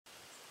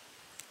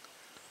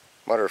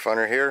Mutter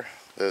Funner here.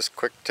 This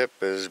quick tip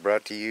is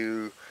brought to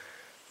you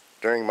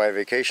during my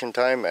vacation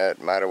time at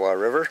Mattawa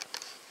River.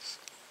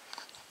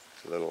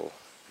 A little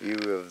view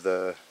of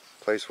the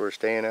place we're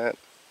staying at.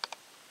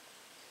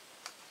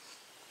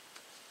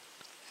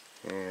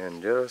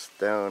 And just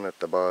down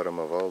at the bottom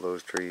of all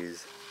those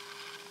trees,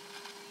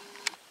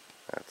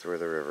 that's where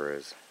the river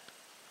is.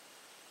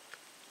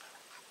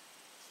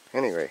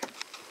 Anyway,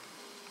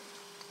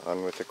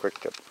 on with the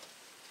quick tip.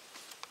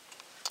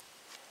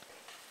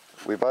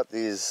 We bought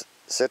these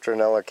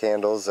Citronella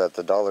candles at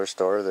the dollar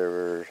store. They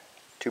were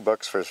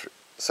 $2 for a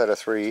set of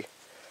 3.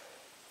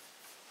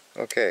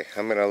 Okay,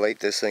 I'm going to light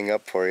this thing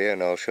up for you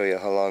and I'll show you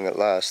how long it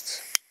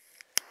lasts.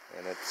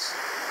 And it's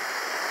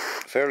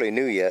fairly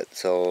new yet,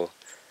 so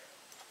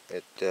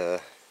it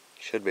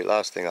should be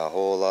lasting a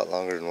whole lot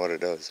longer than what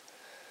it does.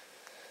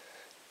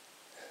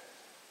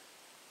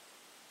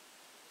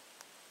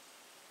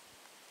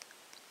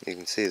 You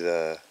can see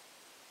the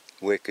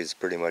wick is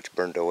pretty much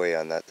burnt away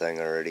on that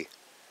thing already.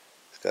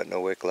 It's got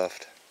no wick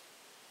left.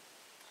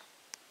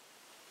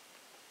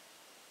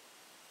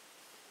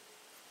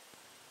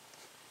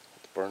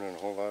 It's burning a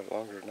whole lot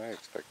longer than I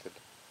expected.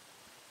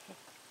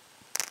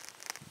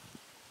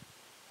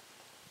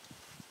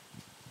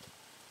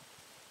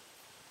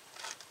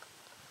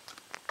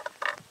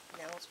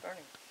 Now it's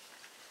burning.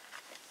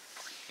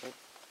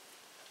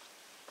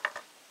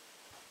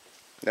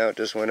 Now it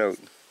just went out.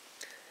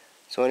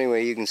 So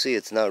anyway, you can see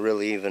it's not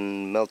really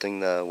even melting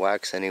the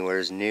wax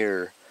anywhere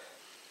near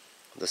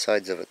the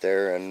sides of it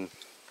there, and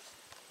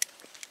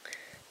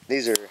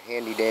these are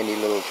handy dandy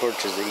little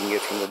torches that you can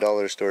get from the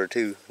dollar store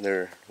too.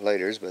 They're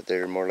lighters, but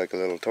they're more like a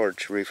little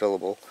torch,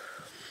 refillable.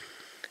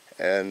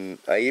 And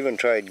I even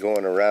tried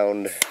going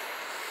around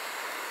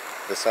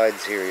the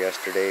sides here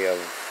yesterday of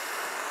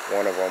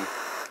one of them,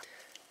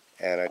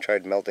 and I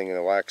tried melting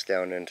the wax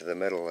down into the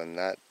middle, and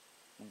that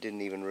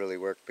didn't even really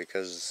work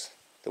because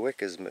the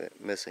wick is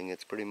missing.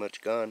 It's pretty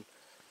much gone.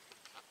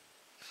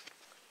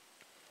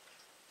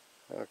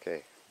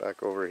 Okay,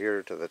 back over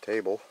here to the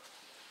table.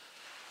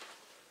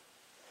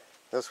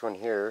 This one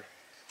here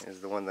is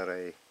the one that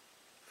I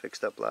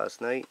fixed up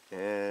last night,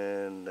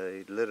 and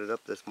I lit it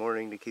up this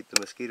morning to keep the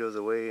mosquitoes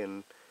away,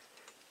 and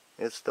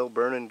it's still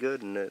burning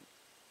good, and it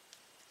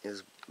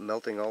is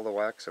melting all the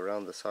wax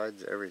around the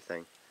sides,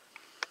 everything.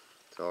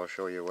 So I'll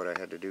show you what I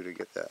had to do to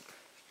get that.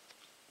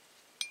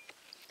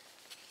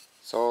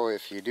 So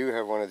if you do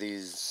have one of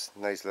these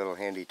nice little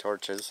handy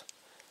torches,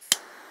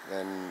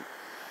 then,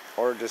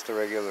 or just a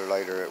regular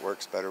lighter, it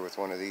works better with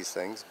one of these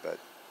things, but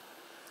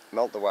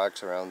melt the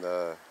wax around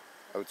the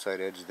outside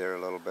edge there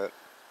a little bit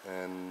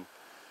and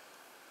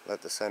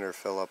let the center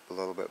fill up a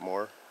little bit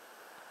more.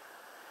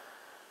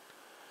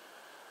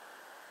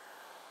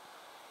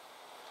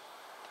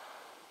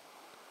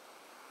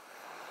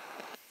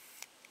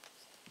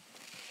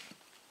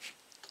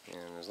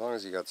 And as long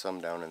as you got some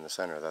down in the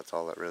center, that's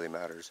all that really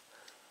matters.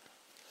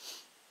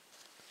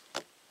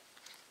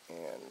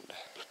 And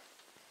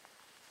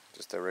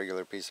just a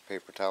regular piece of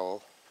paper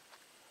towel.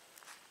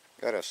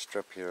 Got a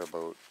strip here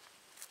about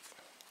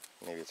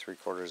maybe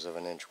 3/4 of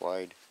an inch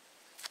wide,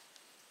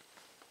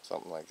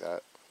 something like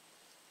that.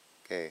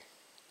 Okay,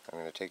 I'm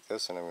going to take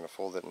this and I'm going to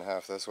fold it in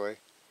half this way,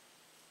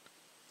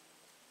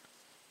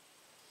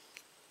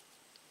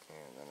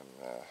 and then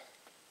I'm going to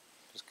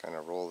just kind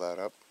of roll that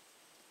up.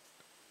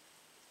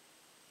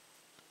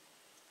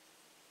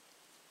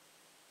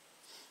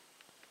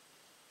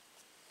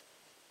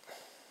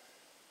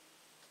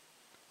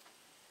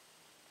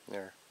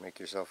 There, make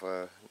yourself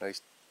a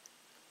nice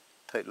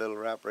tight little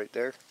wrap right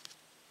there.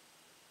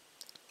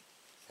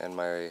 And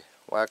my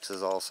wax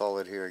is all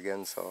solid here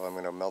again, so I'm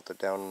going to melt it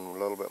down a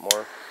little bit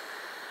more.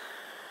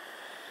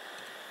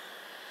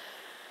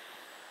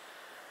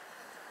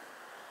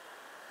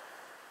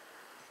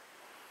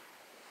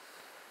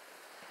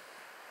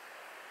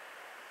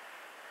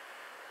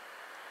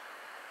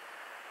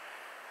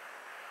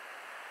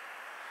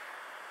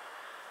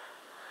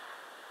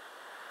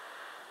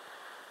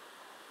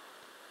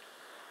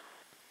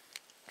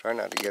 Try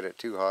not to get it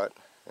too hot,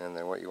 and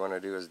then what you want to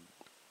do is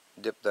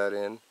dip that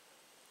in.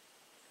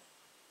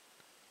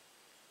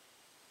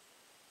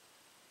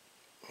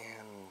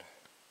 And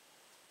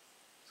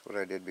that's what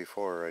I did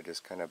before. I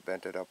just kind of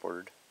bent it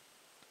upward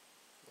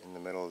in the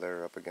middle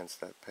there up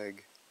against that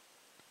peg.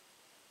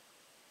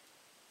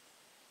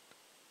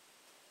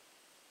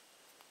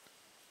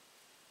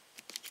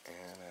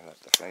 And I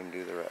let the flame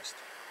do the rest.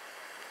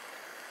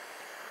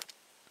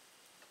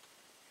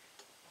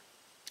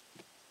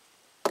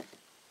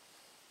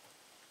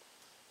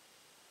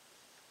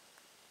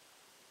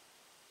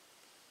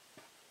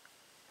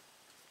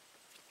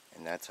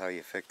 And that's how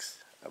you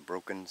fix a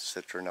broken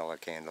Citronella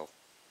candle.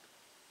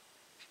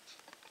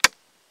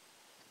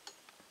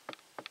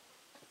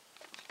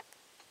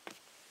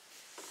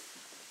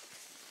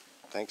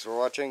 Thanks for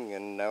watching,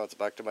 and now it's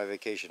back to my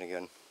vacation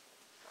again.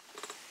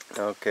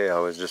 Okay, I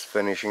was just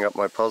finishing up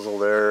my puzzle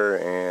there,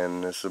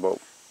 and this is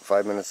about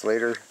 5 minutes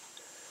later.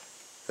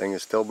 Thing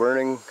is still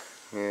burning,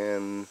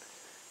 and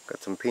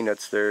got some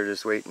peanuts there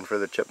just waiting for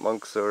the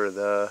chipmunks or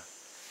the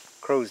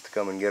crows to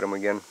come and get them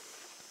again.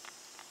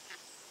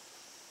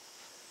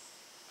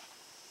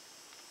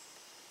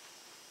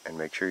 And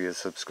make sure you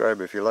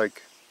subscribe if you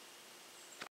like.